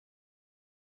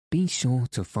Be sure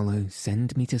to follow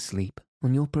Send Me to Sleep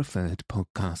on your preferred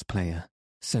podcast player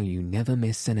so you never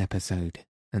miss an episode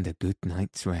and a good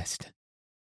night's rest.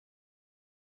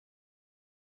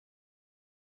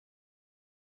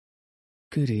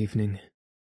 Good evening.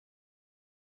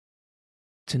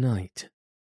 Tonight,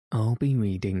 I'll be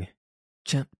reading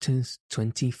chapters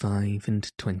 25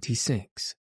 and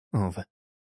 26 of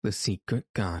The Secret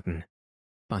Garden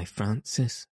by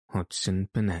Frances Hodgson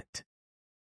Burnett.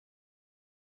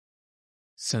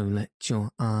 So let your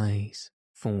eyes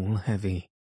fall heavy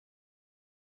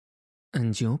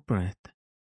and your breath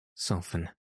soften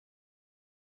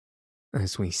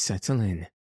as we settle in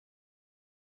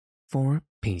for a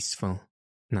peaceful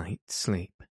night's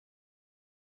sleep.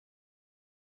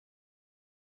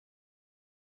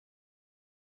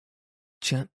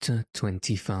 Chapter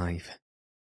 25.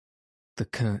 The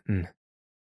Curtain.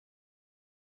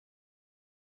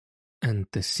 And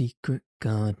the secret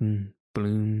garden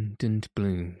bloomed and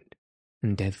bloomed,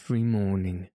 and every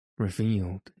morning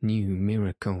revealed new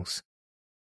miracles.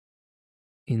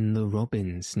 In the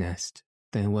robin's nest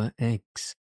there were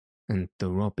eggs, and the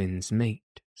robin's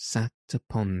mate sat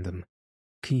upon them,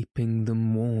 keeping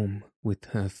them warm with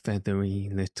her feathery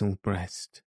little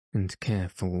breast and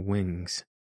careful wings.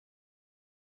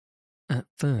 At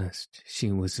first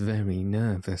she was very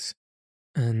nervous,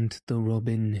 and the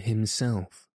robin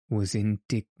himself was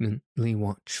indignantly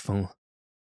watchful.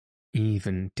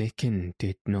 Even Dickon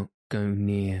did not go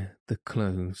near the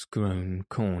close-grown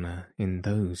corner in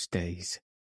those days,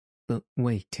 but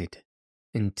waited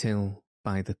until,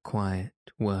 by the quiet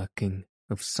working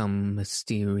of some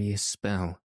mysterious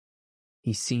spell,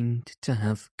 he seemed to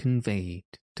have conveyed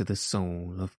to the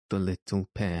soul of the little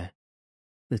pair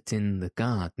that in the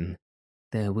garden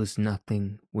there was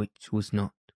nothing which was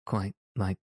not quite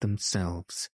like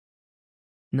themselves,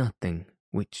 nothing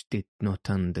which did not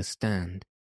understand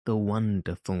the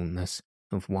wonderfulness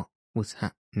of what was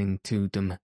happening to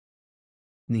them,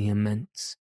 the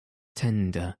immense,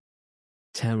 tender,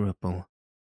 terrible,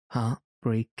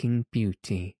 heart-breaking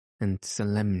beauty and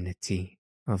solemnity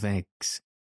of eggs.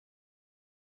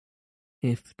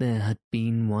 If there had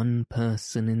been one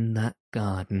person in that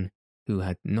garden who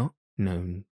had not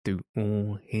known through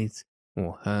all his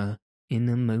or her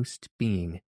innermost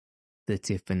being that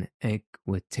if an egg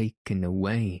were taken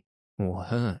away or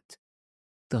hurt,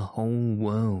 the whole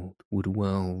world would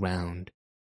whirl round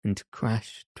and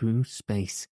crash through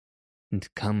space and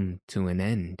come to an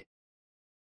end.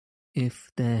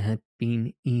 If there had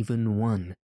been even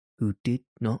one who did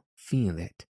not feel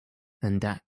it and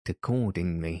act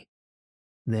accordingly,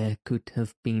 there could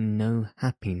have been no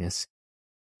happiness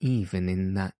even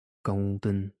in that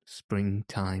golden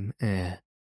springtime air.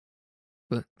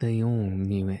 But they all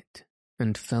knew it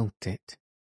and felt it,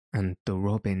 and the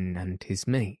robin and his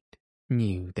mate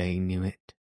knew they knew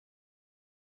it.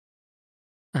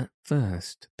 At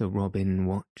first the robin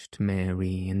watched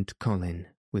Mary and Colin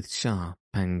with sharp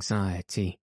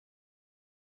anxiety.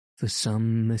 For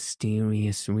some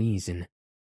mysterious reason,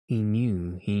 he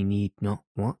knew he need not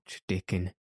watch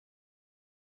Dickon.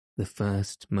 The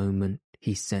first moment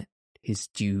he set his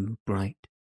dew-bright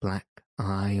black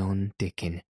eye on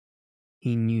Dickon,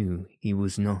 he knew he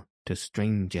was not a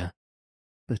stranger,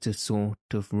 but a sort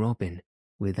of robin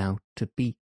without a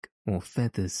beak or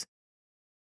feathers.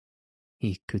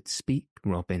 He could speak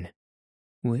robin,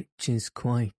 which is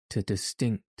quite a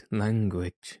distinct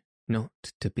language, not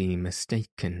to be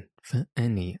mistaken for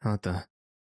any other.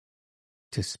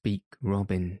 To speak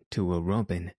robin to a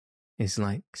robin is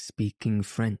like speaking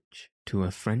French to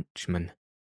a Frenchman.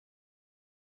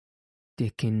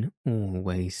 Dickon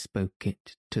always spoke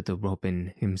it to the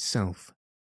robin himself,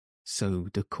 so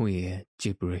the queer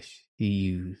gibberish he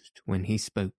used when he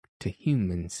spoke to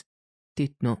humans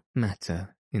did not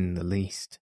matter in the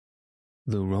least.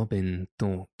 The robin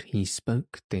thought he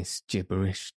spoke this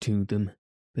gibberish to them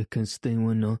because they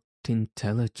were not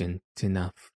intelligent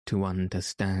enough to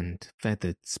understand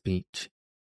feathered speech.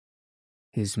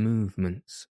 His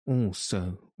movements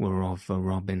also were of a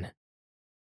robin.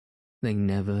 They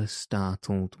never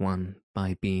startled one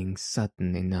by being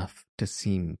sudden enough to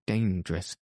seem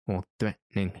dangerous or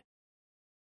threatening.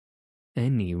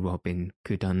 Any robin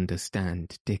could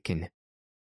understand Dickon,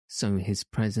 so his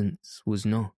presence was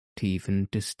not even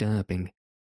disturbing.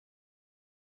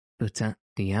 But at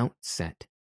the outset,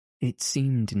 it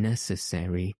seemed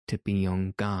necessary to be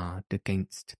on guard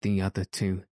against the other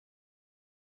two.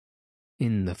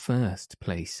 In the first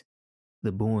place,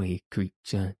 the boy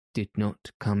creature did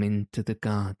not come into the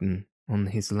garden on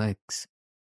his legs.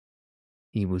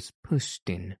 He was pushed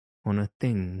in on a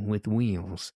thing with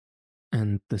wheels,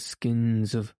 and the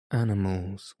skins of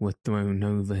animals were thrown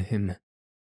over him.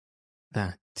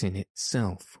 That in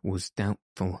itself was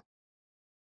doubtful.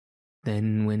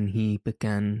 Then when he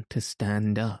began to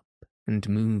stand up and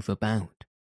move about,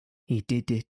 he did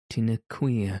it in a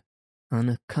queer,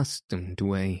 unaccustomed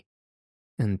way,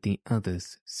 and the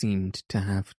others seemed to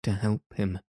have to help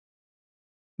him.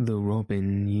 The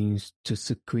robin used to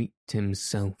secrete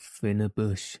himself in a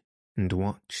bush and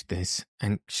watch this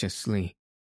anxiously,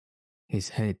 his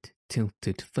head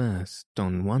tilted first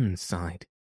on one side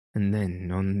and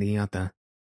then on the other.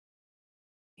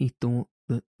 He thought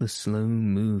that the slow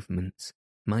movements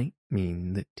might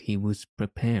mean that he was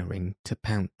preparing to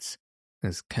pounce,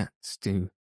 as cats do.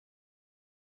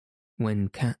 When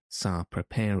cats are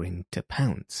preparing to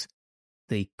pounce,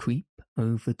 they creep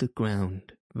over the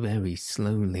ground very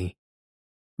slowly.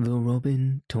 The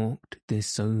robin talked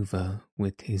this over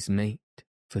with his mate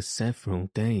for several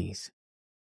days,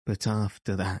 but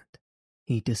after that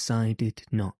he decided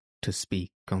not to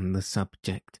speak on the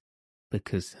subject,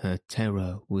 because her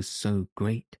terror was so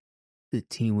great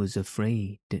that he was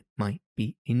afraid it might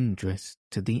be injurious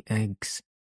to the eggs.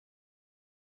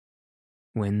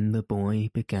 When the boy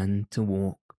began to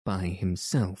walk by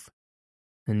himself,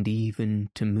 and even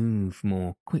to move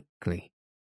more quickly,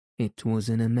 it was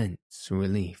an immense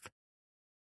relief.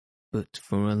 But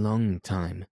for a long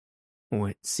time, or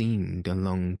it seemed a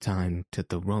long time to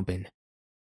the robin,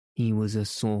 he was a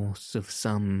source of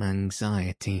some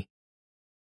anxiety.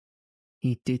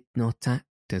 He did not act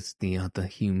as the other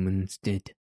humans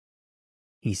did.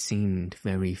 He seemed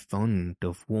very fond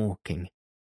of walking,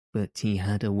 but he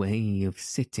had a way of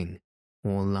sitting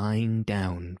or lying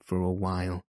down for a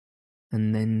while,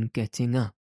 and then getting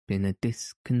up in a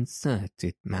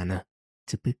disconcerted manner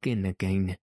to begin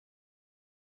again.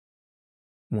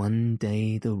 One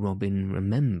day the robin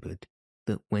remembered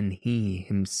that when he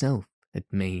himself had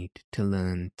made to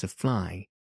learn to fly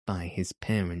by his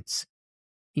parents,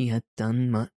 he had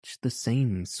done much the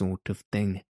same sort of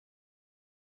thing.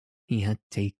 He had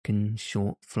taken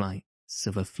short flights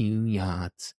of a few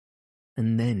yards,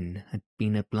 and then had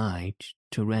been obliged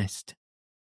to rest.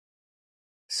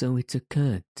 So it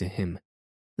occurred to him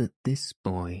that this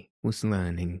boy was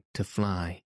learning to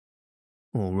fly,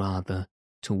 or rather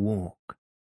to walk.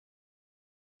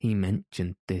 He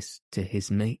mentioned this to his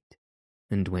mate,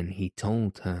 and when he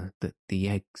told her that the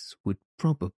eggs would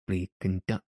probably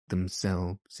conduct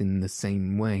themselves in the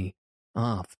same way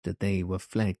after they were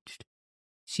fledged,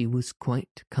 she was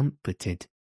quite comforted,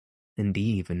 and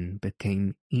even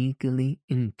became eagerly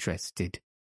interested,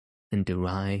 and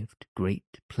derived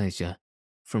great pleasure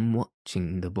from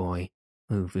watching the boy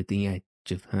over the edge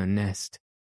of her nest,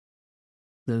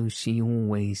 though she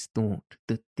always thought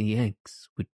that the eggs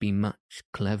would be much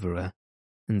cleverer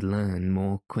and learn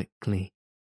more quickly.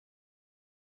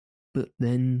 But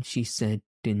then she said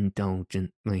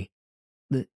indulgently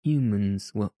that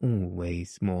humans were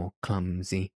always more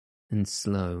clumsy and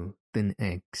slow than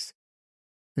eggs,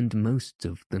 and most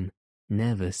of them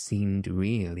never seemed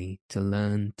really to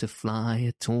learn to fly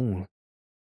at all.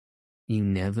 You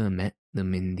never met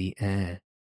them in the air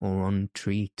or on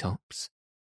tree-tops.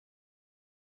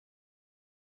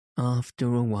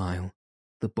 After a while,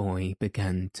 the boy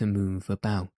began to move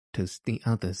about as the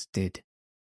others did,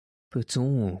 but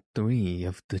all three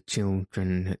of the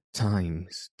children at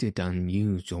times did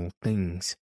unusual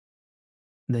things.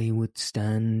 They would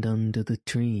stand under the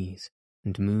trees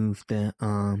and move their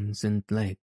arms and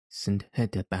legs and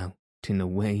head about in a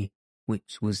way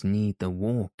which was neither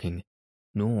walking,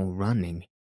 nor running,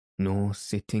 nor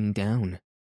sitting down.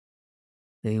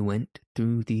 They went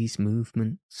through these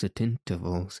movements at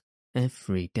intervals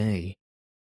every day,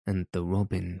 and the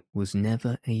robin was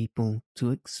never able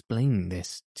to explain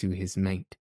this to his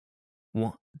mate,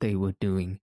 what they were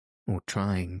doing or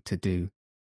trying to do.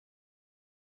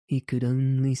 He could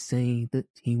only say that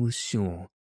he was sure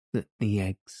that the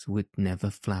eggs would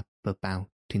never flap about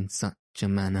in such a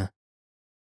manner.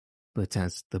 But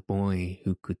as the boy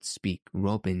who could speak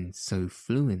robin so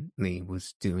fluently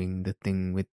was doing the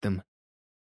thing with them,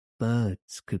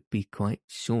 birds could be quite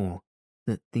sure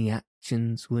that the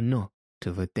actions were not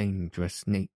of a dangerous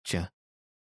nature.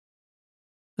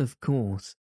 Of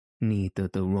course, neither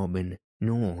the robin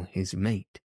nor his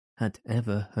mate had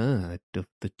ever heard of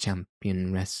the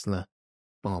champion wrestler,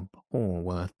 Bob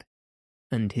Haworth,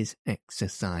 and his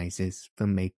exercises for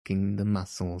making the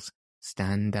muscles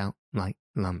stand out like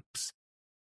lumps.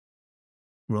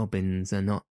 Robins are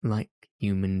not like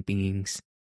human beings.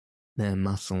 Their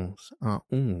muscles are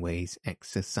always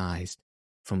exercised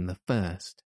from the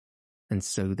first, and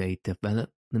so they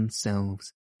develop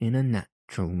themselves in a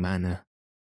natural manner.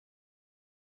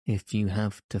 if you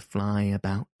have to fly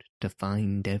about to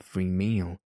find every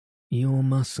meal, your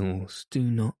muscles do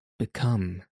not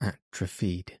become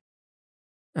atrophied.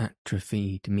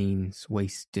 Atrophied means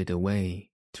wasted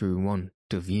away through want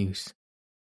of use.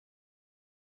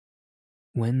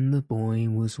 When the boy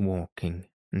was walking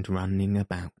and running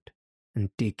about and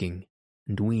digging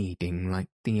and weeding like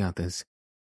the others,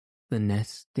 the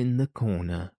nest in the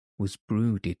corner was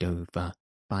brooded over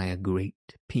by a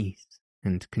great peace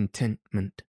and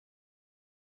contentment.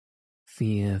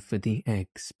 Fear for the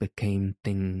eggs became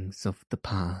things of the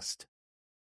past.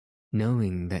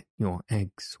 Knowing that your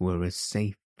eggs were as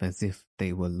safe as if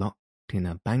they were locked in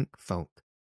a bank vault,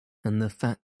 and the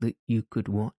fact that you could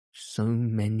watch so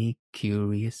many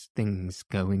curious things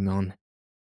going on,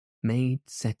 made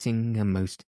setting a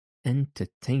most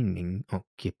entertaining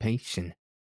occupation.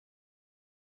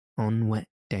 On wet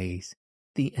days,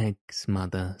 the egg's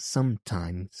mother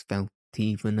sometimes felt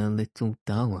even a little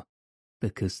dull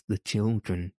because the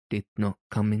children did not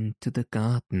come into the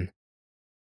garden.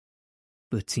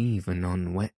 But even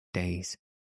on wet days,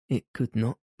 it could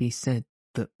not be said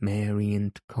that Mary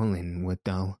and Colin were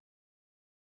dull.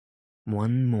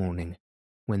 One morning,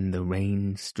 when the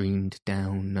rain streamed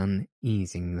down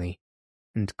uneasily,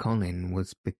 and Colin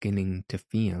was beginning to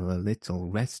feel a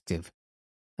little restive,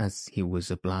 as he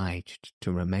was obliged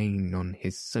to remain on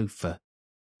his sofa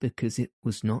because it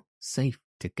was not safe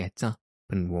to get up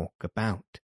and walk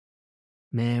about,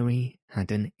 Mary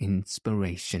had an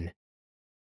inspiration.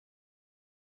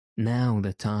 "Now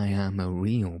that I am a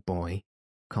real boy,"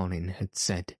 Colin had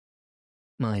said,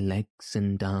 "my legs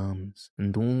and arms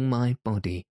and all my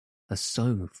body are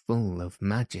so full of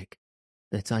magic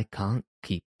that I can't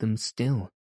keep them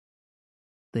still.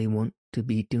 They want to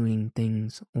be doing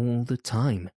things all the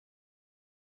time.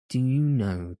 Do you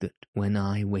know that when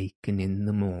I waken in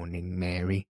the morning,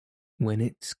 Mary, when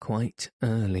it's quite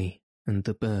early and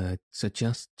the birds are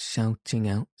just shouting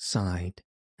outside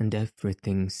and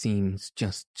everything seems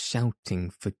just shouting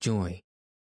for joy,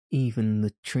 even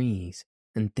the trees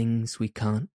and things we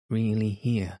can't really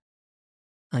hear,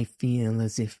 I feel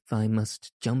as if I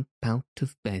must jump out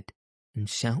of bed and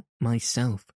shout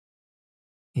myself.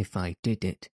 If I did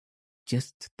it,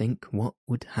 just think what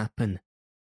would happen."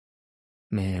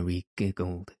 Mary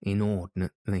giggled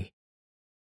inordinately.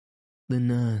 The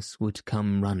nurse would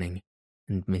come running,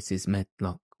 and Mrs.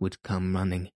 Medlock would come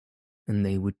running, and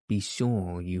they would be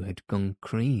sure you had gone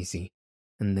crazy,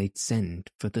 and they'd send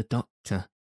for the doctor,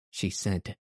 she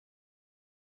said.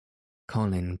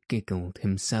 Colin giggled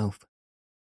himself.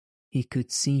 He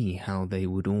could see how they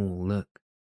would all look,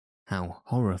 how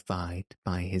horrified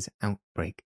by his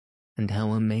outbreak, and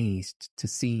how amazed to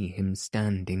see him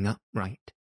standing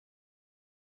upright.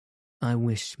 "I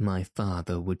wish my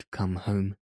father would come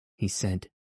home," he said.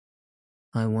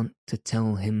 "I want to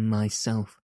tell him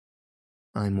myself.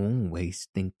 I'm always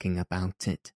thinking about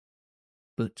it.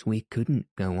 But we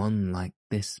couldn't go on like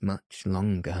this much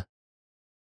longer.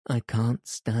 I can't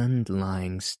stand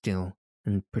lying still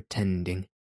and pretending.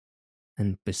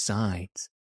 And besides,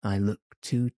 I look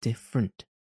too different.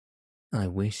 I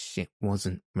wish it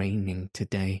wasn't raining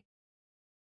today."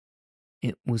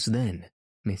 It was then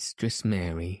Mistress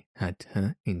Mary had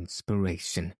her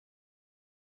inspiration.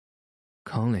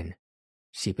 "Colin,"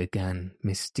 she began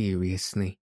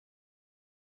mysteriously,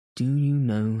 "do you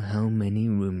know how many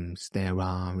rooms there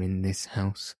are in this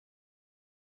house?"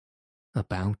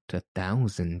 "About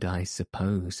 1,000, I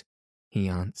suppose," he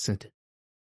answered.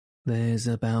 "There's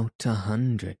about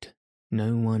 100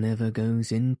 no one ever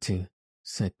goes into,"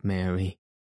 said Mary.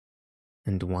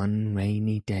 "And one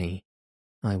rainy day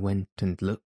I went and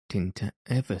looked into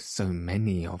ever so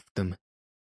many of them.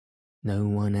 No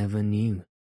one ever knew,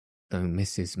 though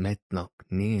Mrs. Medlock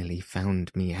nearly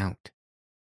found me out.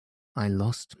 I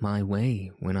lost my way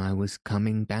when I was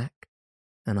coming back,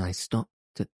 and I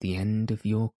stopped at the end of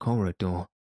your corridor.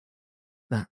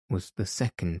 That was the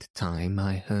second time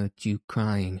I heard you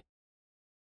crying."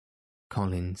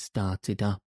 Colin started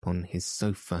up on his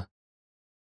sofa.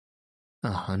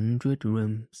 100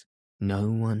 rooms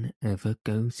no one ever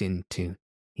goes into,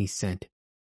 he said.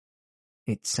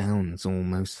 It sounds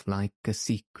almost like a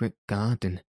secret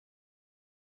garden.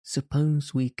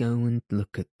 Suppose we go and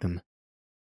look at them.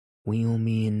 Wheel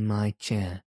me in my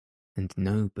chair, and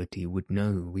nobody would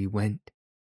know we went.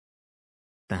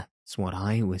 That's what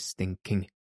I was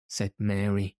thinking, said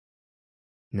Mary.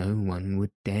 No one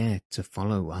would dare to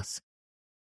follow us.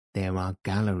 There are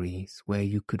galleries where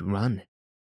you could run.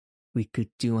 We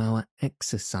could do our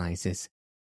exercises.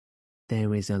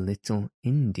 There is a little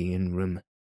Indian room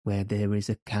where there is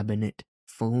a cabinet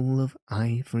full of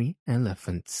ivory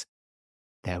elephants.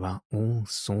 there are all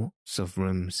sorts of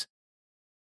rooms.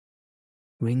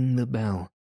 "Ring the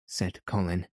bell," said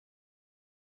Colin.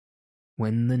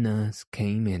 When the nurse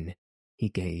came in, he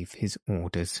gave his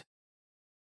orders.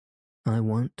 "I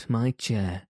want my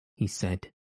chair," he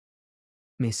said.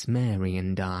 "Miss Mary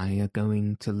and I are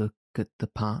going to look at the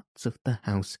parts of the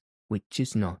house which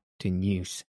is not in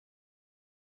use.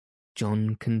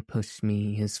 John can push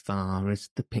me as far as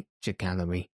the picture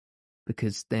gallery,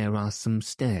 because there are some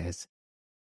stairs.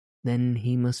 Then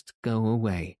he must go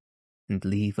away and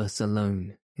leave us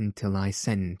alone until I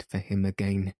send for him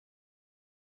again."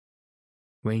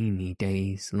 Rainy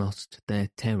days lost their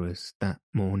terrors that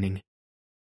morning.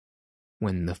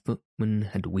 When the footman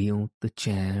had wheeled the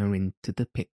chair into the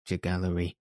picture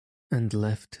gallery and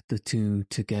left the two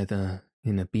together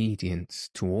in obedience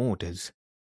to orders,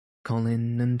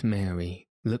 Colin and Mary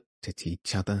looked at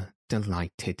each other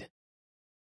delighted.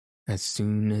 As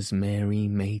soon as Mary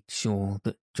made sure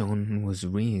that John was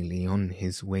really on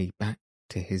his way back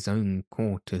to his own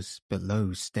quarters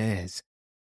below stairs,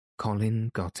 Colin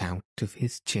got out of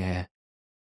his chair.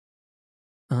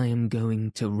 "I am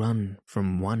going to run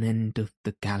from one end of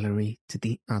the gallery to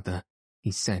the other,"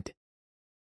 he said,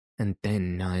 "and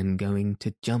then I am going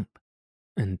to jump,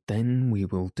 and then we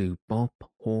will do Bob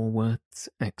Haworth's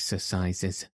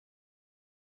exercises."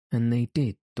 And they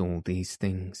did all these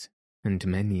things, and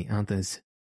many others.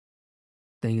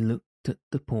 They looked at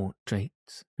the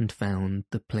portraits and found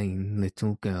the plain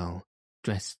little girl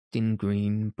dressed in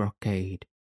green brocade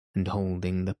and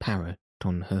holding the parrot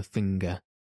on her finger.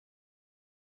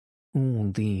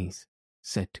 "All these,"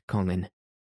 said Colin,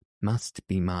 "must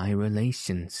be my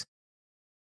relations.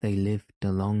 They lived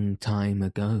a long time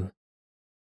ago.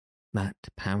 That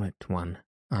parrot one,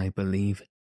 I believe,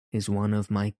 is one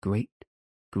of my great,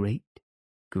 great,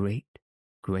 great,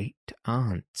 great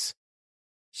aunts.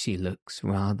 She looks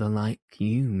rather like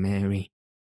you, Mary.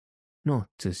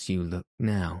 Not as you look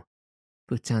now,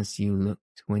 but as you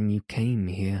looked when you came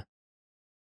here.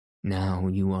 Now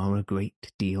you are a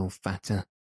great deal fatter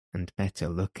and better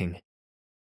looking."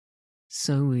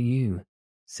 "So are you,"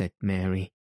 said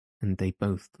Mary, and they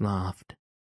both laughed.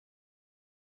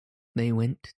 They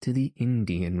went to the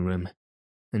Indian room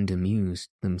and amused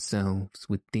themselves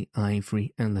with the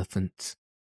ivory elephants.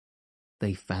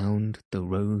 They found the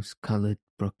rose-coloured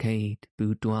brocade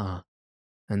boudoir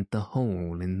and the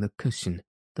hole in the cushion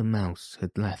the mouse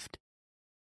had left.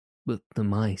 But the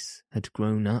mice had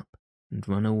grown up and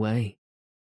run away,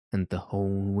 and the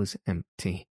hole was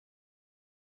empty.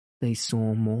 They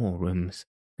saw more rooms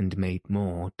and made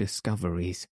more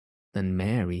discoveries than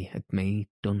Mary had made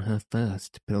on her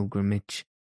first pilgrimage.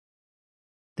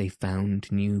 They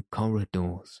found new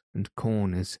corridors and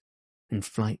corners and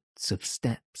flights of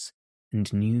steps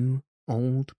and new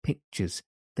old pictures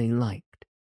they liked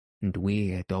and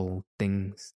weird old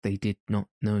things they did not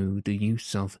know the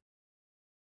use of.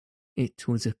 It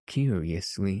was a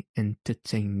curiously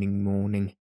entertaining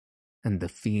morning, and the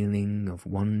feeling of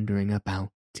wandering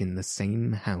about in the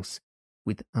same house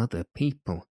with other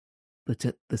people, but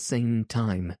at the same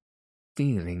time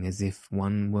feeling as if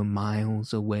one were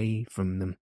miles away from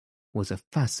them, was a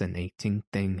fascinating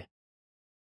thing.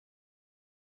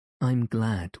 "I'm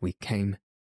glad we came,"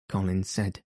 Colin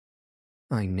said.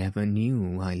 "I never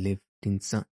knew I lived in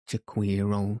such a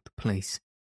queer old place.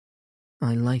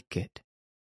 I like it.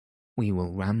 We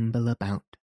will ramble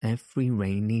about every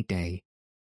rainy day.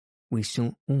 We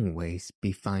shall always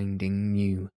be finding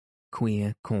new,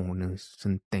 queer corners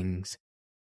and things."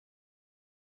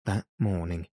 That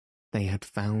morning they had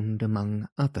found among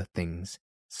other things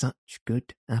such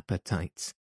good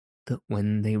appetites that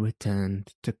when they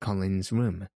returned to Colin's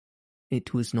room,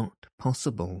 it was not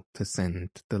possible to send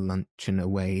the luncheon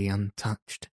away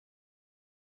untouched.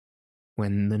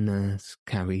 When the nurse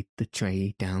carried the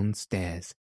tray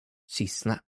downstairs, she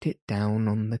slapped it down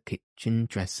on the kitchen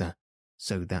dresser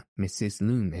so that Mrs.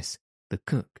 Loomis, the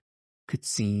cook, could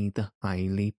see the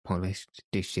highly polished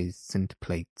dishes and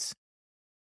plates.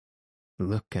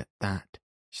 "Look at that,"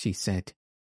 she said.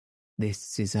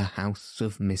 "This is a house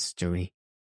of mystery,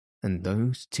 and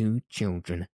those two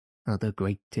children are the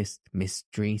greatest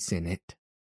mysteries in it."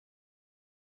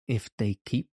 "If they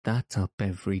keep that up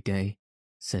every day,"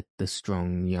 said the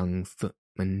strong young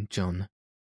footman John,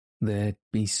 "there'd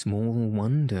be small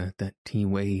wonder that he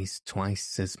weighs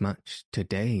twice as much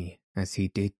today as he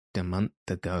did a month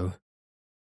ago.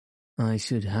 I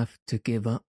should have to give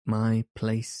up my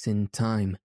place in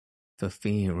time for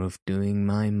fear of doing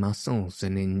my muscles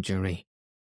an injury."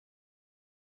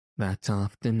 That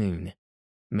afternoon,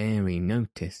 Mary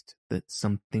noticed that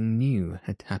something new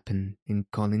had happened in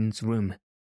Colin's room.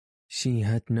 She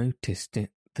had noticed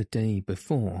it the day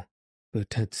before,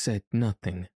 but had said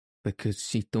nothing because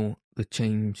she thought the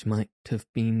change might have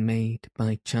been made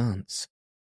by chance.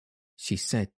 She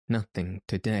said nothing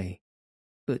today,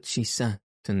 but she sat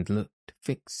and looked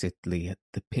fixedly at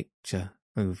the picture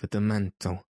over the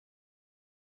mantel.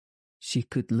 She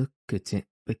could look at it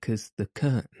because the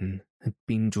curtain had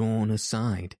been drawn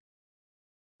aside.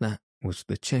 That was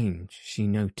the change she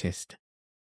noticed.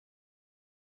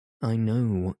 "I know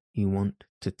what you want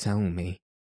to tell me,"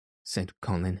 said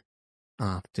Colin,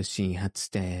 after she had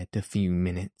stared a few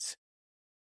minutes.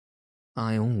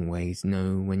 "I always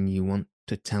know when you want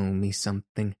to tell me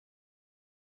something.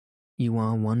 You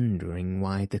are wondering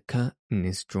why the curtain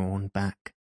is drawn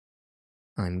back.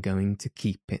 I'm going to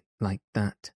keep it like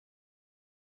that."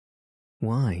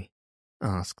 "Why?"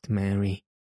 asked Mary.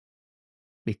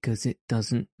 "Because it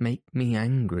doesn't make me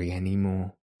angry any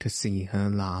more to see her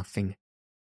laughing.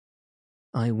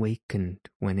 I wakened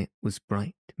when it was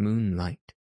bright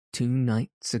moonlight 2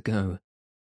 nights ago,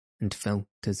 and felt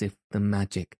as if the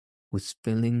magic was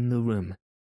filling the room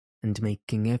and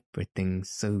making everything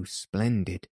so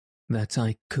splendid that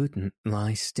I couldn't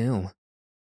lie still.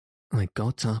 I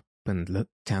got up and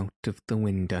looked out of the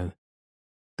window.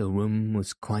 The room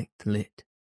was quite lit,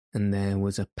 and there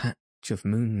was a patch of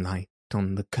moonlight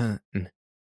on the curtain,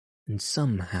 and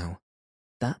somehow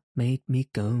that made me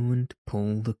go and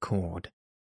pull the cord.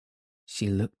 She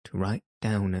looked right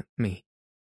down at me,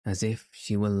 as if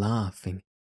she were laughing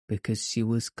because she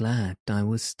was glad I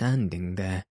was standing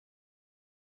there.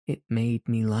 It made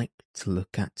me like to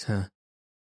look at her.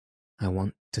 I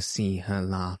want to see her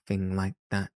laughing like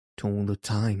that all the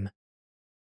time.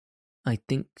 I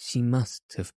think she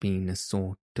must have been a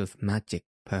sort of magic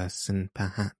person,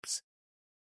 perhaps."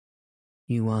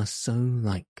 "You are so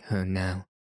like her now,"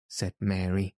 said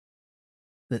Mary,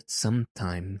 "that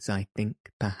sometimes I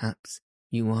think perhaps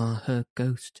you are her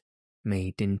ghost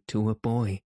made into a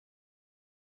boy."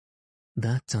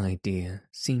 That idea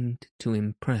seemed to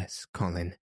impress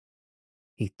Colin.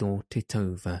 He thought it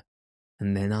over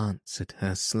and then answered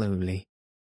her slowly.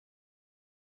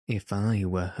 "If I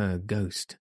were her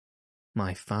ghost,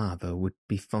 my father would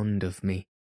be fond of me,"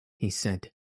 he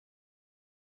said.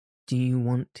 "Do you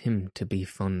want him to be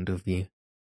fond of you?"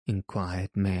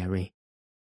 inquired Mary.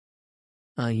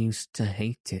 "I used to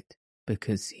hate it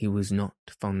because he was not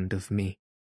fond of me.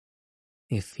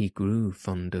 If he grew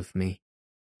fond of me,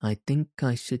 I think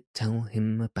I should tell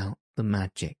him about the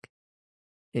magic.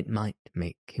 It might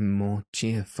make him more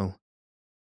cheerful."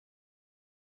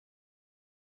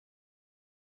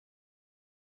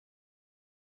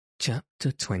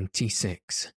 Chapter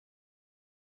 26.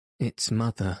 Its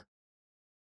Mother.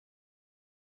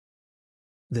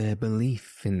 Their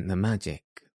belief in the magic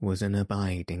was an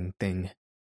abiding thing.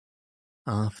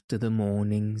 After the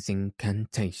morning's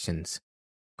incantations,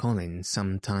 Colin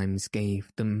sometimes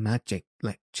gave them magic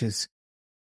lectures.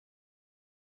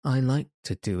 "I like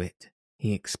to do it,"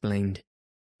 he explained,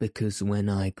 "because when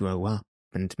I grow up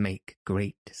and make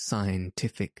great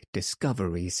scientific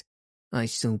discoveries, I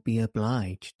shall be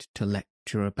obliged to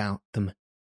lecture about them,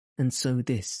 and so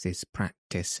this is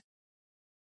practice.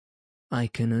 I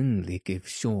can only give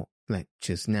short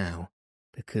lectures now,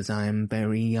 because I am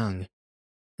very young,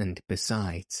 and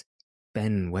besides,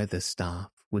 Ben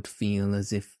Weatherstaff would feel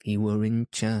as if he were in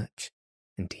church,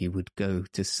 and he would go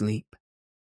to sleep."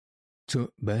 "'T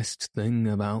best thing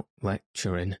about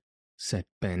lecturing," said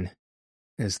Ben,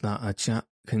 "is that a chap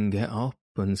can get up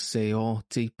and say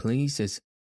aught he pleases,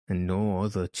 and no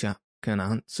other chap can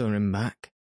answer him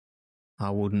back. I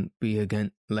wouldn't be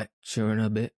against lecturing a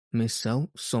bit myself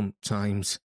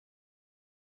sometimes."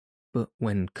 But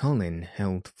when Colin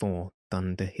held forth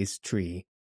under his tree,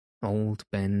 old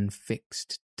Ben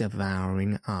fixed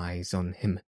devouring eyes on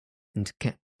him, and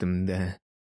kept them there.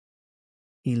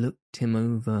 He looked him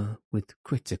over with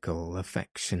critical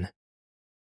affection.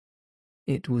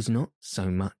 It was not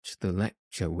so much the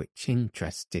lecture which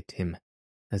interested him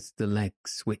as the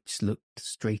legs which looked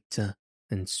straighter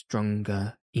and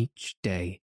stronger each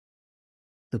day,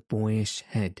 the boyish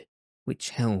head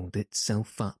which held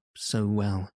itself up so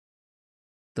well,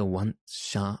 the once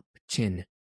sharp chin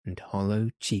and hollow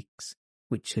cheeks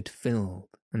which had filled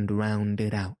and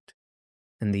rounded out,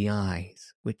 and the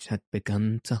eyes which had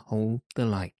begun to hold the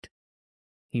light,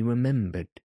 he remembered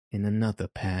in another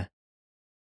pair.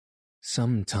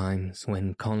 Sometimes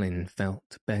when Colin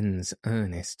felt Ben's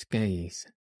earnest gaze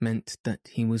meant that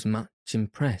he was much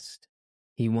impressed,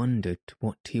 he wondered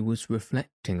what he was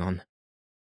reflecting on,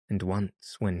 and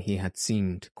once when he had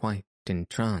seemed quite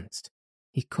entranced,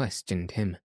 he questioned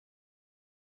him.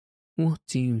 "What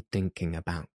are you thinking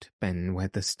about, Ben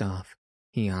Weatherstaff?"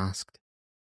 he asked.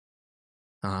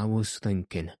 I was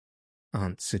thinking,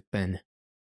 answered Ben,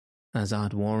 as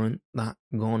I'd warrant that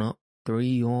gone up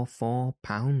 3 or 4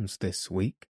 pounds this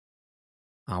week.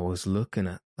 I was looking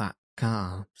at that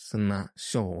calves and that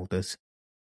shoulders.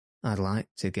 I'd like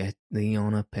to get thee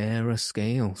on a pair of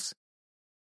scales.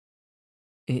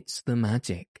 It's the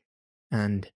magic,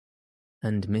 and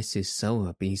Mrs.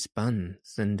 Sowerby's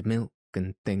buns and milk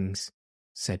and things,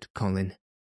 said Colin.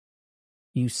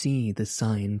 You see the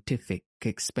scientific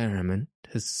experiment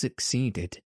has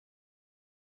succeeded.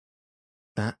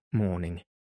 That morning,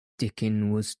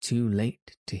 Dickon was too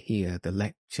late to hear the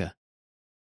lecture.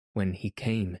 When he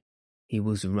came, he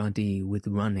was ruddy with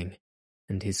running,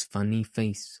 and his funny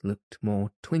face looked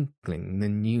more twinkling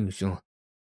than usual.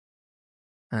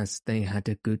 As they had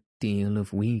a good deal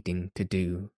of weeding to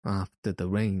do after the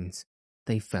rains,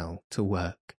 they fell to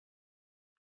work.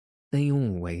 They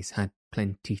always had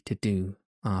plenty to do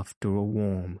after a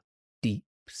warm, deep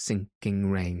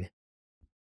sinking rain.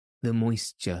 The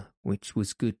moisture which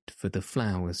was good for the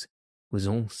flowers was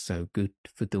also good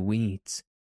for the weeds,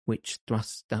 which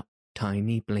thrust up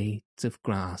tiny blades of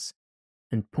grass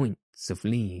and points of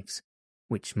leaves,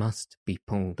 which must be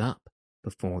pulled up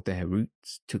before their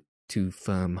roots took too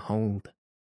firm hold.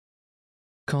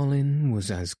 Colin was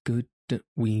as good at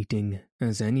weeding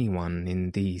as anyone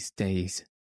in these days,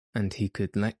 and he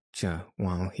could lecture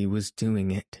while he was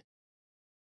doing it.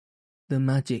 The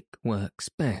magic works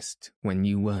best when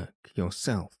you work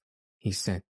yourself, he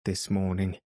said this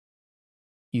morning.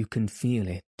 You can feel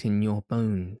it in your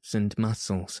bones and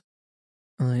muscles.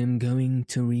 I am going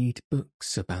to read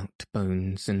books about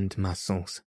bones and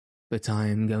muscles, but I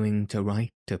am going to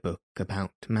write a book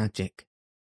about magic.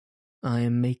 I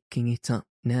am making it up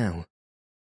now.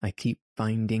 I keep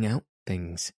finding out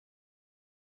things.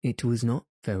 It was not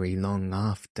very long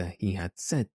after he had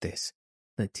said this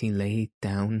that he laid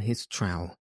down his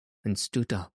trowel and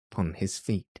stood up on his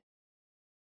feet.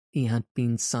 He had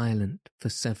been silent for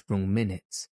several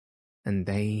minutes, and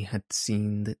they had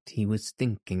seen that he was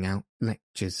thinking out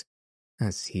lectures,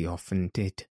 as he often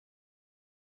did.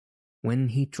 When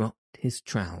he dropped his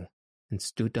trowel and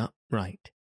stood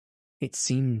upright, it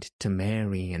seemed to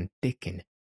Mary and Dickon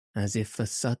as if a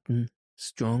sudden,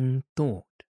 strong thought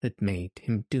had made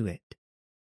him do it.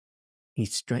 He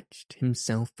stretched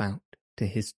himself out to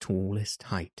his tallest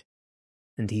height,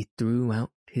 and he threw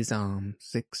out his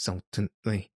arms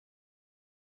exultantly.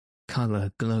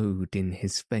 Colour glowed in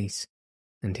his face,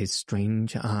 and his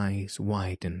strange eyes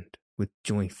widened with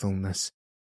joyfulness.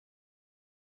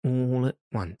 All at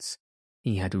once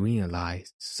he had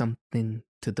realized something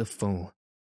to the full.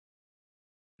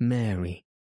 Mary,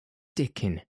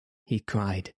 Dickon, he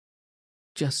cried,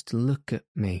 just look at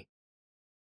me.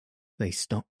 They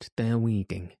stopped their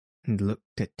weeding and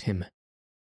looked at him.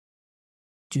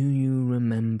 Do you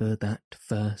remember that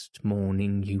first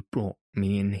morning you brought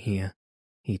me in here?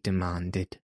 He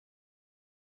demanded.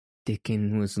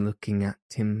 Dickon was looking at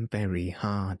him very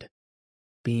hard.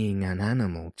 Being an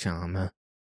animal charmer,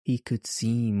 he could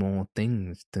see more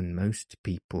things than most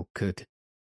people could,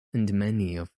 and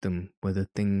many of them were the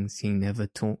things he never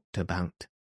talked about.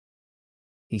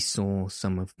 He saw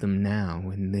some of them now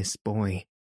in this boy.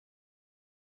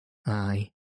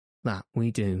 Aye, that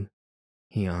we do,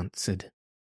 he answered.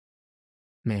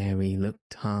 Mary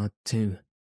looked hard too,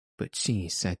 but she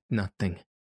said nothing.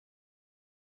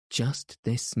 Just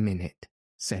this minute,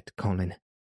 said Colin.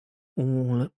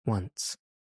 All at once,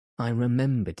 I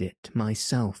remembered it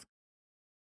myself.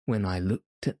 When I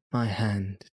looked at my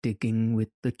hand digging with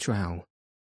the trowel,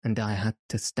 and I had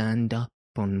to stand up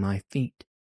on my feet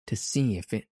to see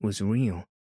if it was real.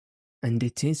 And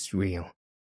it is real.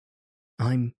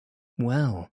 I'm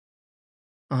well.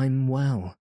 I'm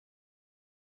well.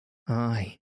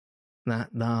 Aye, that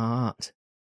thou art,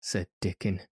 said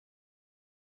Dickon.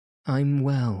 I'm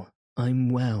well,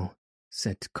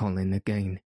 said Colin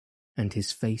again, and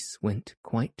his face went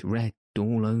quite red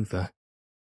all over.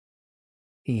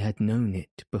 He had known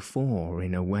it before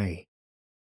in a way.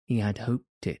 He had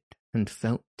hoped it and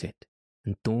felt it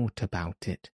and thought about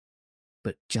it,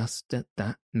 but just at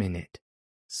that minute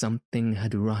something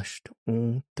had rushed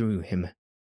all through him,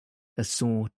 a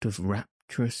sort of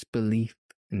rapturous belief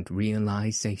and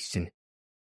realization,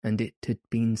 and it had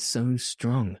been so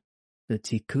strong that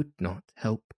he could not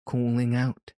help calling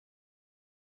out.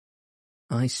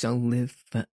 I shall live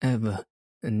for ever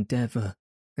and ever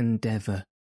and ever,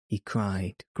 he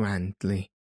cried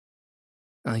grandly.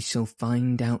 I shall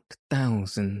find out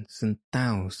thousands and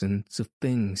thousands of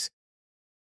things.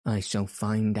 I shall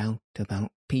find out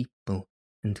about people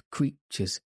and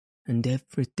creatures and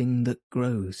everything that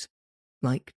grows,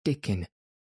 like Dickon,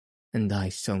 and I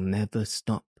shall never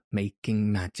stop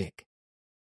making magic.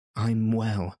 I'm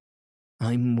well.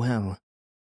 I'm well.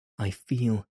 I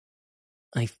feel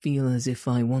as if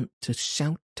I want to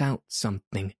shout out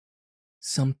something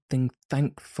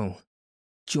thankful,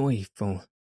 joyful.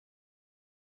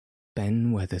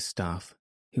 Ben Weatherstaff,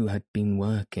 who had been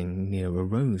working near a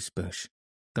rose bush,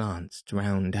 glanced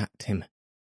round at him.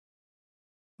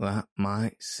 That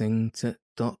might sing to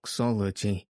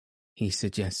doxology, he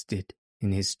suggested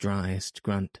in his driest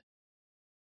grunt.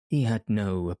 He had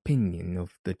no opinion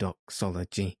of the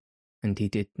doxology, and he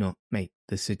did not make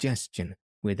the suggestion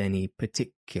with any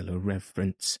particular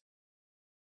reverence.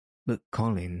 But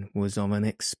Colin was of an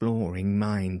exploring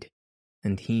mind,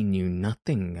 and he knew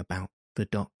nothing about the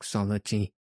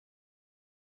doxology.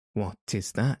 What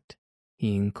is that?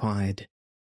 He inquired.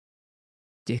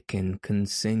 Dickon can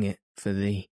sing it for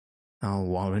thee, I'll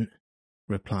warrant,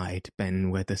 replied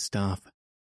Ben Weatherstaff.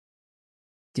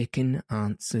 Dickon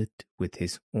answered with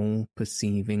his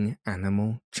all-perceiving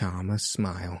animal charmer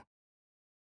smile.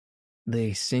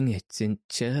 They sing it in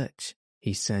church,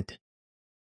 he said.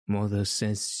 Mother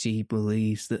says she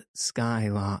believes that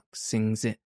skylarks sings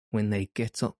it when they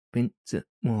get up into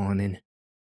morning.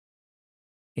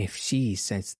 If she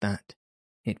says that,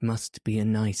 it must be a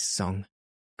nice song,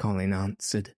 Colin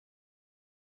answered.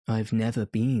 I've never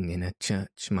been in a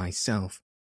church myself.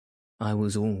 I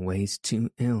was always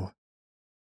too ill.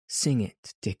 Sing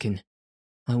it, Dickon.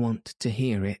 I want to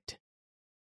hear it.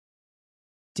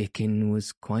 Dickon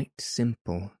was quite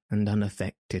simple and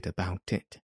unaffected about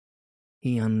it.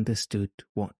 He understood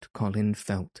what Colin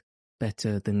felt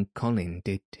better than Colin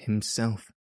did himself.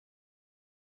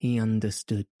 He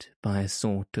understood by a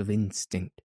sort of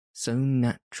instinct so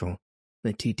natural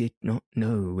that he did not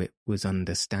know it was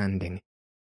understanding.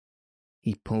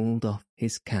 He pulled off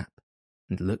his cap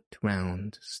and looked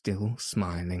round, still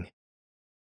smiling.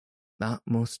 That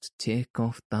must take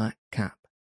off that cap,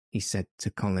 he said to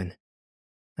Colin,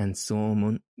 and so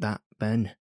munt that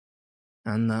Ben,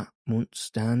 and that munt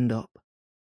stand up,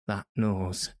 that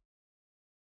nose.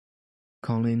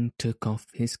 Colin took off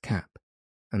his cap,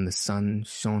 and the sun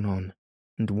shone on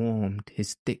and warmed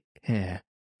his thick hair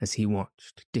as he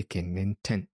watched Dickon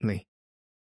intently.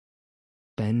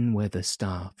 Ben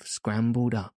Weatherstaff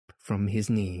scrambled up from his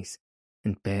knees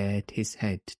and bared his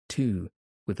head too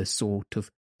with a sort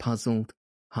of puzzled,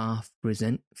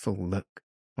 half-resentful look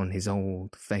on his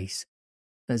old face,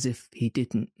 as if he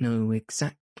didn't know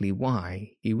exactly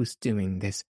why he was doing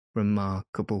this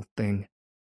remarkable thing.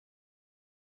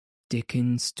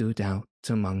 Dickon stood out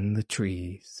among the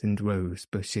trees and rose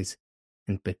bushes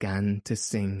and began to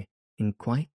sing in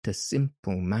quite a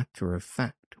simple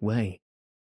matter-of-fact way,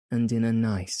 and in a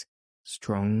nice,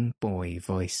 strong boy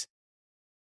voice.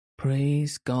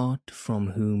 Praise God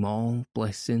from whom all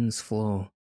blessings flow.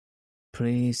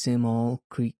 Praise him all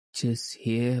creatures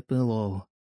here below.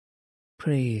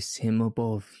 Praise him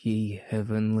above ye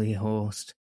heavenly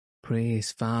host.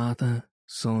 Praise Father,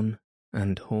 Son,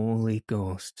 and Holy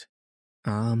Ghost.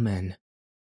 Amen.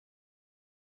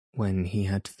 When he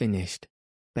had finished,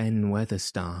 Ben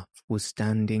Weatherstaff was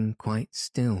standing quite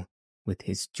still, with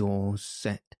his jaws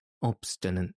set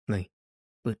obstinately,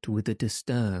 but with a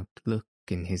disturbed look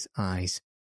in his eyes,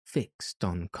 fixed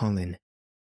on Colin.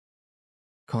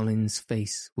 Colin's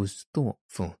face was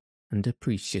thoughtful and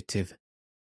appreciative.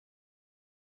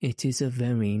 It is a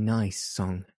very nice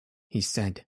song, he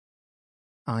said.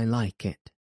 I like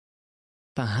it.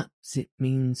 Perhaps it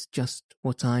means just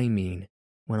what I mean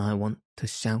when I want to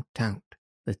shout out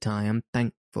that I am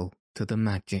thankful to the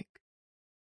magic.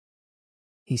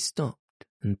 He stopped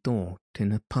and thought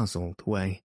in a puzzled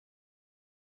way.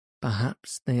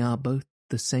 Perhaps they are both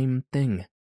the same thing.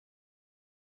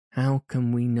 How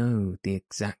can we know the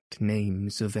exact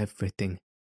names of everything?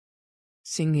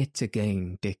 Sing it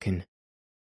again, Dickon.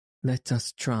 Let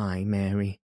us try,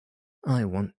 Mary. I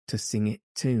want to sing it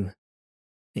too.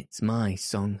 It's my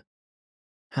song.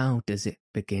 How does it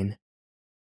begin?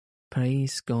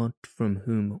 Praise God from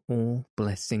whom all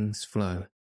blessings flow.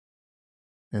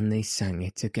 And they sang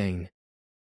it again,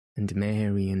 and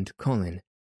Mary and Colin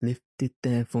lifted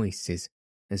their voices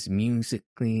as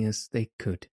musically as they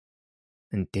could,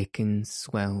 and Dickon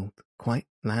swelled quite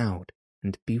loud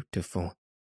and beautiful,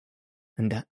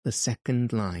 and at the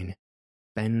second line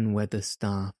Ben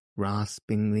Weatherstaff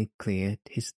raspingly cleared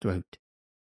his throat,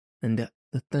 and at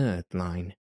the third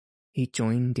line he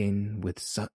joined in with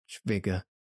such vigour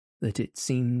that it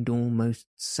seemed almost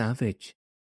savage,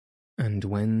 and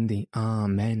when the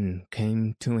Amen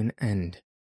came to an end,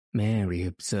 Mary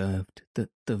observed that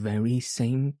the very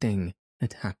same thing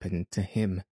had happened to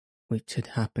him which had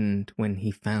happened when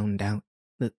he found out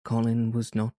that Colin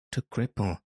was not a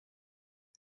cripple.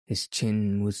 His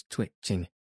chin was twitching,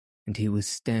 and he was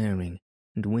staring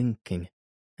and winking,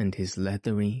 and his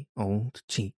leathery old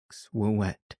cheeks were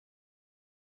wet.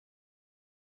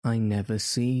 "I never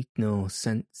seed no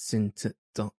sense into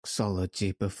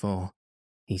doxology before,"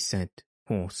 he said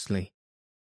hoarsely,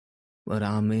 "but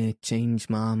I may change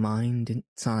my mind in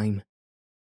time.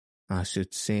 I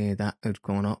should say that had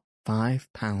gone up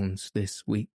 £5 this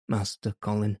week, Master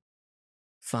Colin.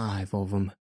 5 of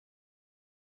 'em."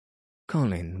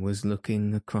 Colin was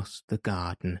looking across the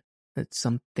garden at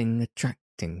something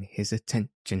attracting his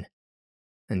attention,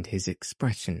 and his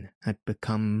expression had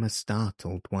become a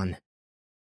startled one.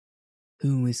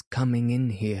 "Who is coming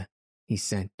in here?" he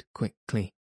said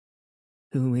quickly.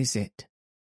 "Who is it?"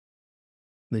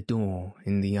 The door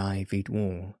in the ivied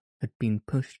wall had been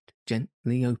pushed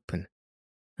gently open,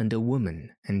 and a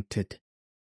woman entered.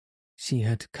 She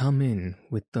had come in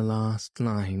with the last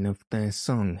line of their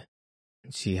song,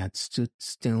 and she had stood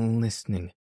still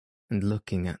listening and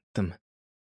looking at them.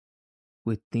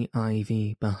 With the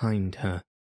ivy behind her,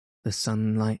 the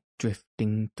sunlight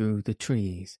drifting through the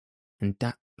trees and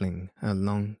dappling her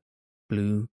long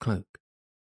blue cloak,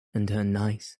 and her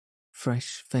nice,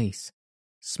 fresh face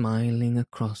smiling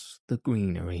across the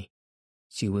greenery,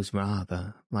 she was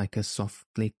rather like a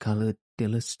softly coloured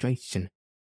illustration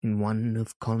in one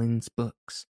of Colin's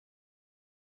books.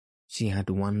 She had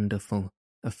wonderful,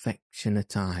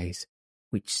 affectionate eyes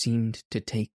which seemed to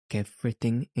take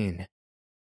everything in.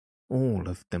 All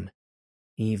of them,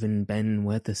 even Ben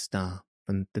Weatherstaff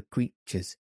and the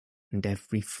creatures, and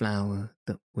every flower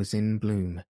that was in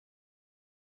bloom.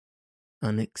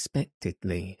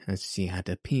 Unexpectedly as she had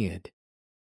appeared,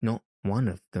 not one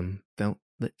of them felt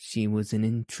that she was an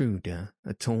intruder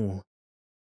at all.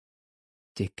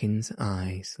 Dickon's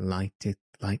eyes lighted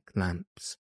like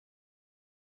lamps.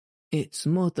 "It's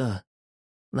Mother,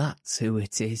 that's who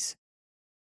it is,"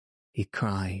 he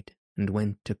cried, and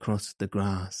went across the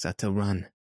grass at a run.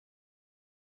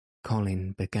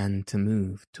 Colin began to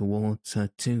move towards her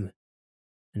too,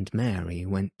 and Mary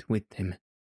went with him.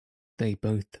 They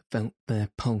both felt their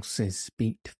pulses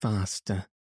beat faster.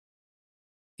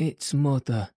 "It's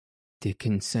Mother,"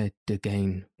 Dickon said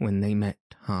again when they met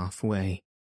halfway.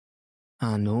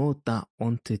 "I knowed that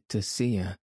wanted to see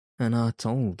her, and I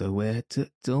told her where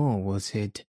t' door was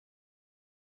hid."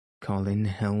 Colin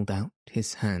held out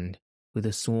his hand with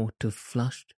a sort of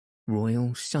flushed,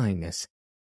 royal shyness,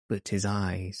 but his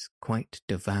eyes quite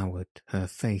devoured her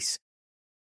face.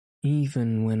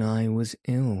 "Even when I was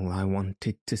ill I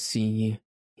wanted to see you,"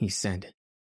 he said.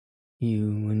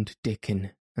 "You and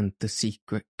Dickon and the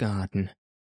secret garden.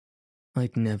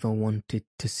 I'd never wanted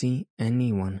to see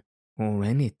anyone or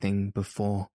anything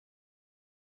before."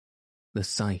 The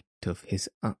sight of his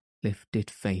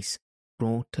uplifted face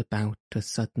brought about a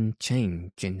sudden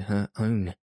change in her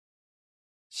own.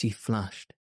 She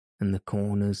flushed, and the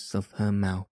corners of her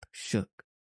mouth shook,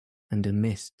 and a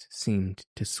mist seemed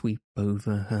to sweep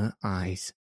over her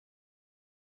eyes.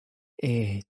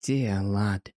 "Eh, dear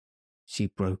lad," she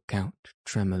broke out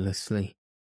tremulously.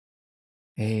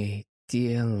 "Eh,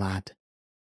 dear lad,"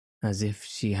 as if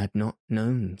she had not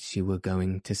known she were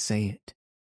going to say it.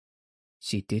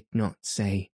 She did not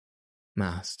say,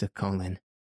 "Master Colin,"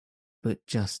 but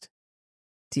just,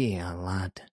 "Dear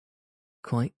lad,"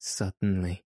 quite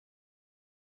suddenly.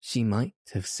 She might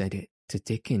have said it to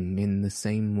Dickon in the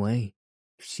same way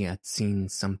if she had seen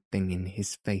something in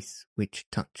his face which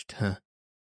touched her.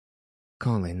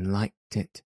 Colin liked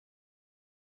it.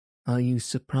 "Are you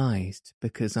surprised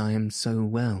because I am so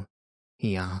well?"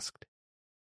 he asked.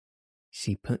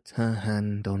 She put her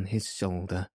hand on his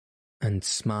shoulder and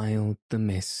smiled the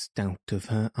mist out of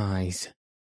her eyes.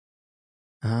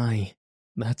 "Aye,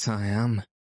 that I am,"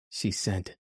 she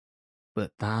said.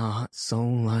 "But thou art so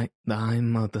like thy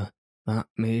mother that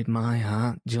made my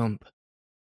heart jump."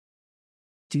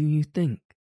 "Do you think,"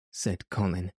 said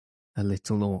Colin, a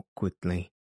little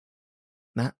awkwardly,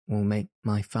 "that will make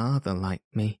my father like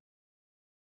me?"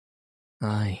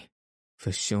 "Aye,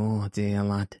 for sure, dear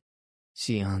lad,"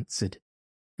 she answered,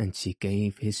 and she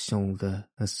gave his shoulder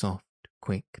a soft,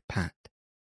 quick pat.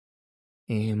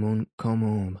 "He mun't come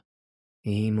home,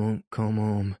 he mun't come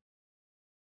home."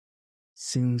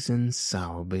 "Susan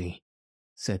Sowerby,"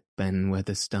 said Ben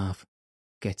Weatherstaff,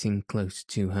 getting close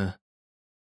to her.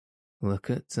 "Look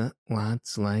at that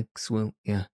lad's legs, wilt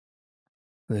you?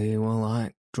 They were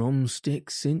like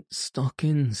drumsticks in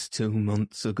stockings 2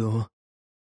 months ago,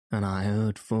 and I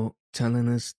heard folk telling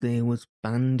us they was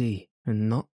bandy and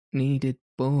not needed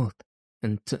both,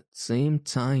 and t' same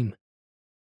time.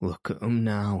 Look at 'em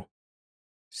now."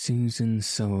 Susan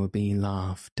Sowerby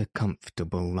laughed a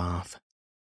comfortable laugh.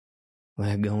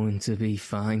 "We're going to be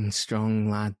fine, strong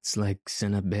lads, Legs,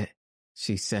 in a bit,"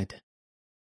 she said.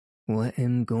 "Let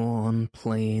him go on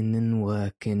playing and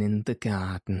working in the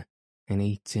garden, and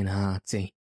eating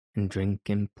hearty, and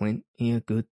drinking plenty of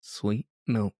good sweet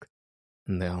milk,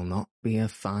 and there'll not be a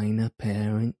finer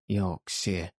pair in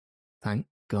Yorkshire, thank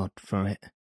God for it."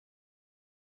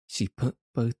 She put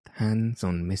both hands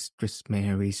on Mistress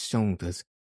Mary's shoulders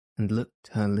and looked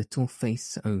her little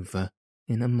face over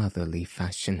in a motherly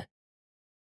fashion.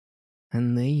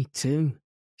 "And thee too,"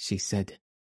 she said.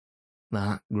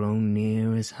 "Thou'rt grown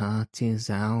near as hearty as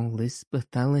our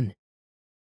Lisbeth Ellen.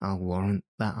 I'll warrant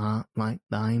that art like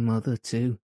thy mother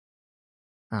too.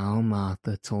 Our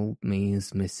Martha told me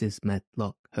as Mrs.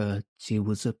 Medlock heard she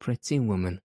was a pretty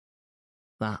woman.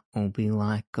 That'll be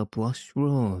like a blush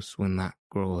rose when that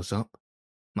grows up,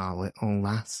 my little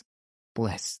lass,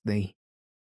 bless thee."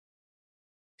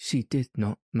 She did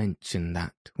not mention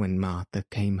that when Martha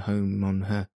came home on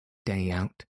her day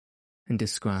out, and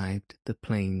described the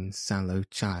plain, sallow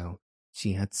child,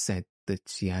 she had said that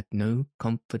she had no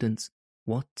confidence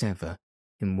whatever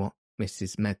in what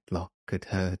Mrs. Medlock had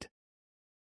heard.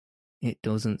 "It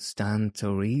doesn't stand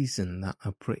to reason that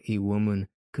a pretty woman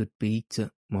could be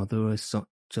to mother of such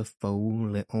a foul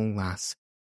little lass,"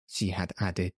 she had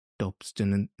added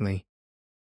obstinately.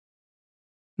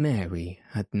 Mary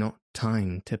had not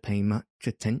time to pay much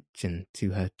attention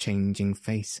to her changing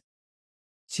face.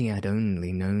 She had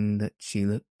only known that she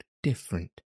looked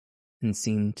different, and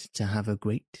seemed to have a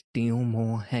great deal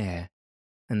more hair,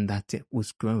 and that it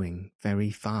was growing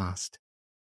very fast.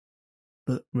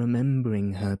 But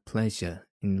remembering her pleasure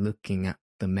in looking at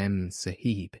the Mem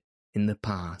Sahib in the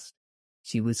past,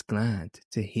 she was glad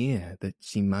to hear that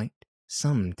she might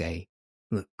some day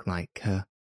look like her.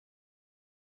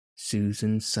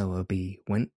 Susan Sowerby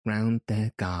went round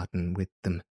their garden with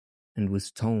them, and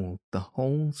was told the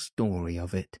whole story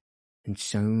of it, and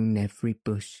shown every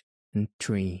bush and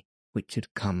tree which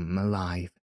had come alive.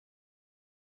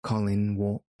 Colin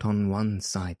walked on one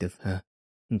side of her,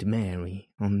 and Mary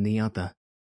on the other.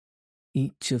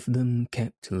 Each of them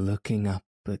kept looking up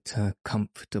at her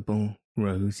comfortable,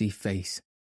 rosy face,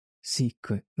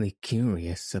 secretly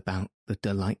curious about the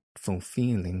delightful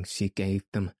feeling she gave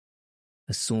them,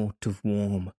 a sort of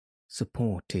warm,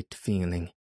 supported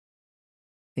feeling.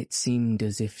 It seemed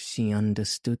as if she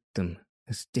understood them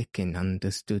as Dickon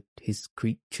understood his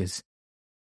creatures.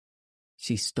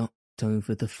 She stopped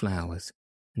over the flowers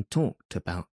and talked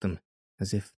about them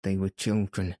as if they were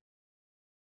children.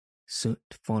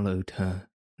 Soot followed her,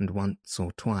 and once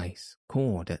or twice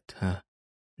cawed at her,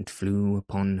 and flew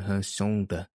upon her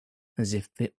shoulder as if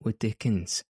it were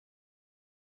Dickon's.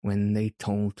 When they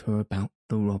told her about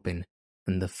the robin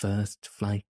and the first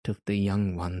flight of the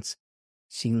young ones,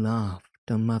 she laughed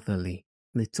a motherly,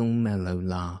 little mellow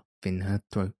laugh in her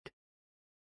throat.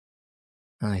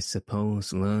 "I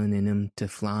suppose learning 'em to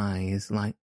fly is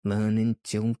like learning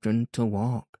children to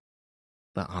walk,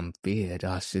 but I'm feared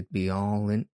I should be all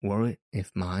in worrit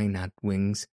if mine had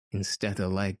wings instead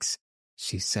of legs,"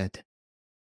 she said.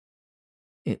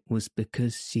 It was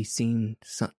because she seemed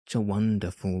such a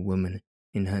wonderful woman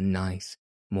in her nice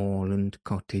moorland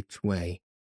cottage way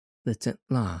that at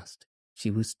last she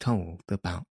was told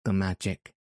about the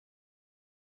magic.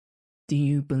 "Do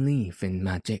you believe in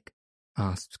magic?"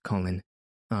 asked Colin,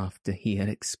 after he had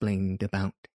explained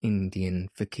about Indian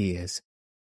fakirs.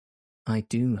 "I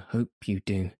do hope you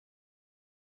do."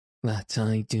 "That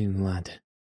I do, lad,"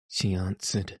 she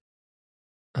answered.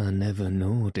 "I never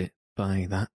knowed it by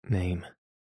that name,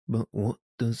 but what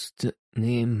does t'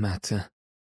 name matter?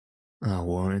 I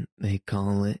warrant they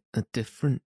call it a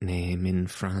different name in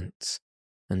France,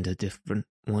 and a different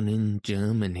one in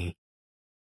Germany.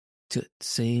 T'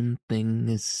 same thing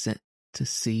is set to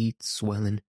seed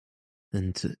swelling,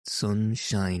 and t' sun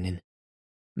shining,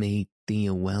 made thee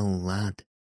a well lad,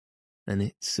 and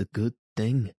it's a good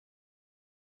thing.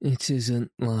 It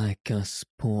isn't like us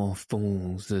poor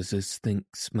fools as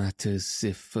thinks matters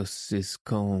if us is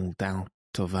called out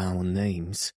of our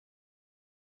names.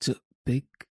 T' big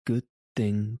good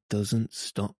thing doesn't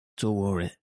stop to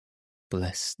worrit,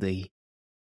 bless thee.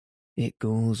 It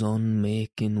goes on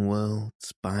making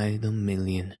worlds by the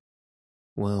million,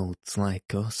 worlds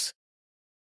like us.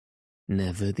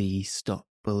 Never thee stop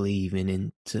believing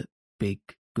in t' big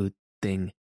good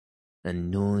thing,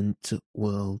 and knowing t'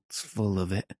 world's full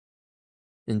of it,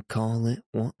 and call it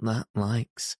what that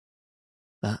likes.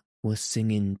 That was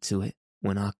singing to it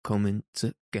when I come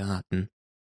into garden."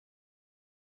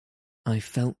 "I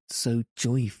felt so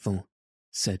joyful,"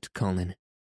 said Colin,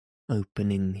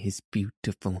 opening his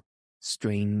beautiful,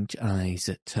 strange eyes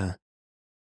at her.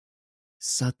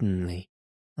 Suddenly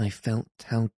I felt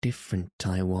how different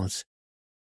I was,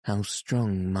 how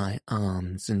strong my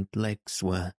arms and legs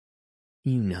were,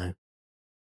 you know,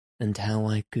 and how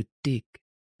I could dig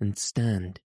and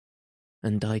stand,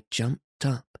 and I jumped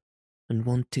up and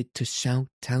wanted to shout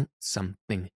out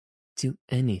something to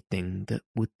anything that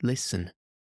would listen.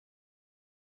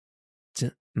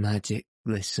 Magic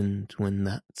listened when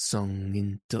that song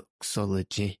in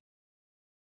doxology.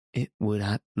 It would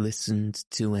have listened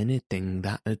to anything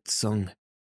that had sung.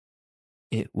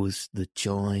 It was the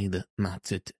joy that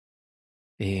mattered.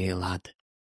 Eh, lad,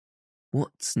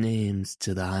 what's name's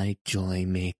to thy joy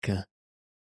maker?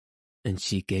 And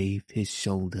she gave his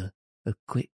shoulder a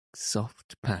quick,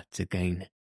 soft pat again.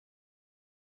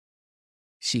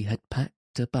 She had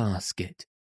packed a basket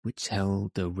which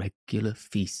held a regular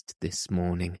feast this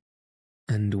morning,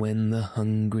 and when the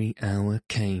hungry hour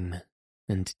came,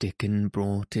 and Dickon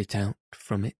brought it out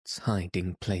from its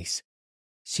hiding place,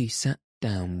 she sat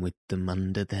down with them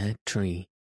under their tree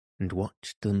and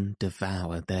watched them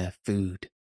devour their food,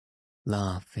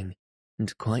 laughing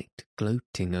and quite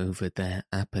gloating over their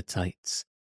appetites.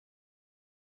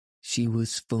 She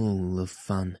was full of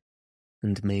fun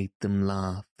and made them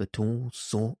laugh at all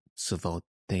sorts of odd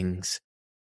things.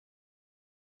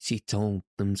 She told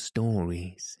them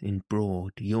stories in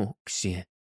broad Yorkshire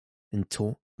and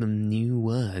taught them new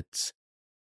words.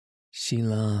 She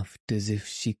laughed as if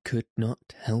she could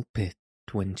not help it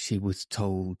when she was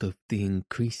told of the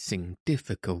increasing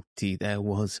difficulty there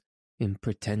was in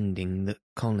pretending that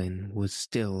Colin was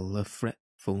still a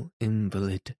fretful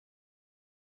invalid.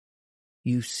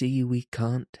 You see, we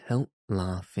can't help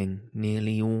laughing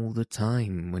nearly all the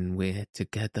time when we're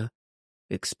together,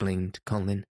 explained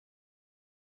Colin.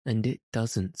 And it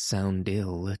doesn't sound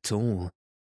ill at all.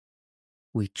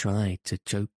 We try to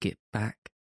choke it back,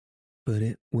 but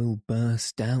it will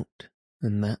burst out,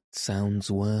 and that sounds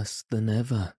worse than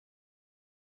ever.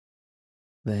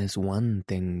 There's one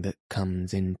thing that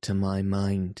comes into my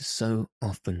mind so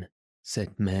often,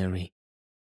 said Mary,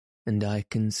 and I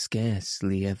can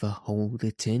scarcely ever hold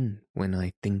it in when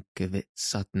I think of it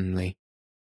suddenly.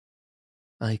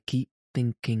 I keep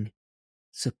thinking,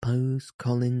 suppose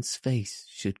Colin's face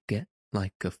should get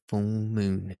like a full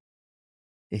moon.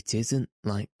 It isn't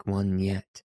like one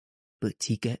yet, but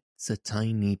he gets a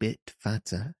tiny bit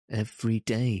fatter every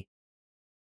day.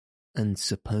 And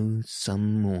suppose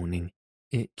some morning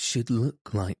it should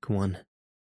look like one.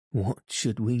 What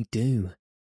should we do?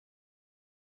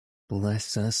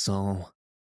 Bless us all,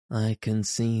 I can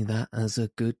see that as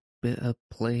a good bit of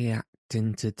play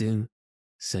acting to do,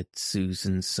 said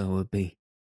Susan Sowerby.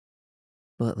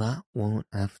 But that won't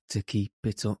have to keep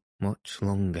it up much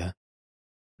longer.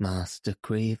 Master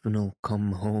Craven'll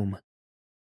come home.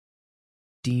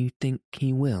 Do you think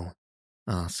he will?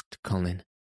 Asked Colin.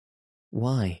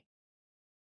 Why?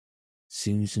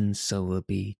 Susan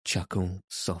Sowerby chuckled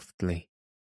softly.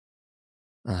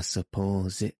 I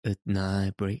suppose it 'ud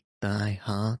nigh break thy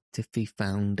heart if he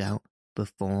found out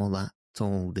before that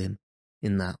told him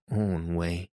in that own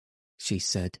way, she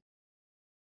said.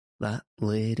 That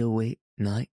laid awake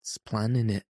nights planning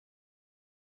it.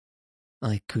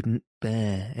 I couldn't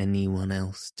bear anyone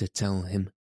else to tell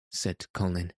him, said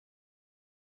Colin.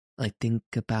 I think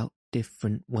about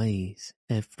different ways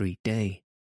every day.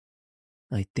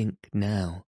 I think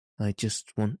now I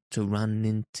just want to run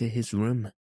into his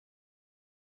room.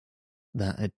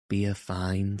 That'd be a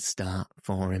fine start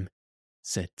for him,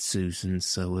 said Susan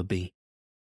Sowerby.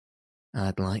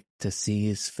 I'd like to see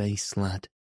his face, lad.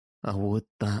 I would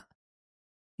that.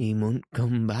 He mun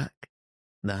come back,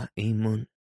 that he mun.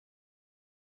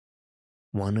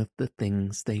 One of the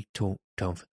things they talked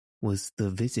of was the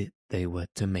visit they were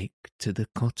to make to the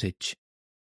cottage.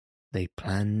 They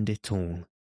planned it all.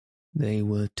 They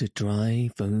were to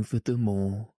drive over the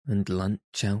moor and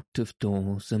lunch out of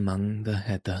doors among the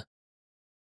heather.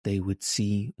 They would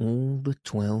see all the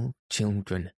 12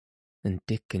 children and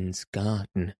Dickon's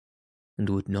garden, and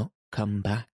would not come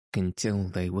back until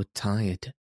they were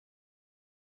tired.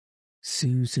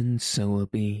 Susan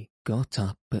Sowerby got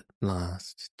up at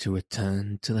last to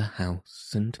return to the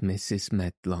house and Mrs.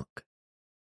 Medlock.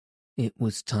 It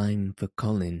was time for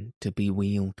Colin to be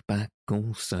wheeled back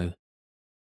also.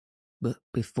 But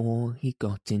before he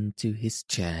got into his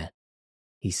chair,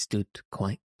 he stood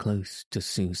quite close to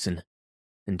Susan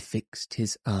and fixed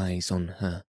his eyes on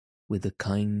her with a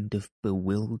kind of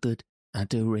bewildered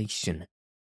adoration,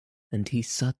 and he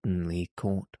suddenly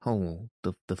caught hold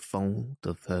of the fold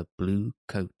of her blue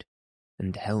coat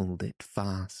and held it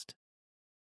fast.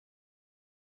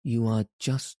 You are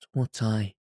just what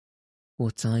I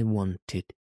wanted,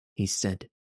 he said.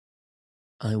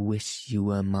 I wish you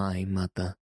were my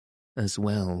mother. as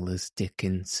well as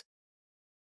Dickens.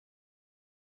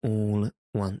 All at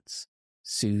once,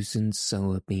 Susan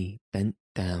Sowerby bent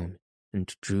down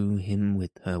and drew him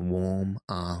with her warm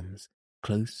arms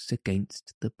close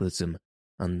against the bosom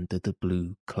under the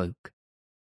blue cloak,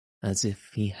 as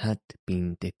if he had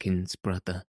been Dickens's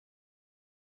brother.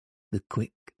 The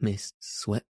quick mist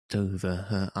swept over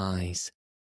her eyes.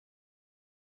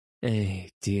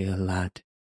 Dear lad,"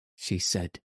 she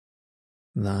said,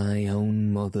 "thy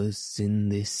own mother's in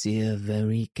this here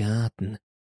very garden,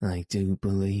 I do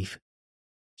believe.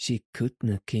 She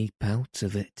couldna keep out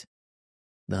of it.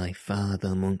 Thy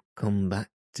father mun come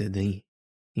back to thee,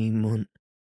 he mun."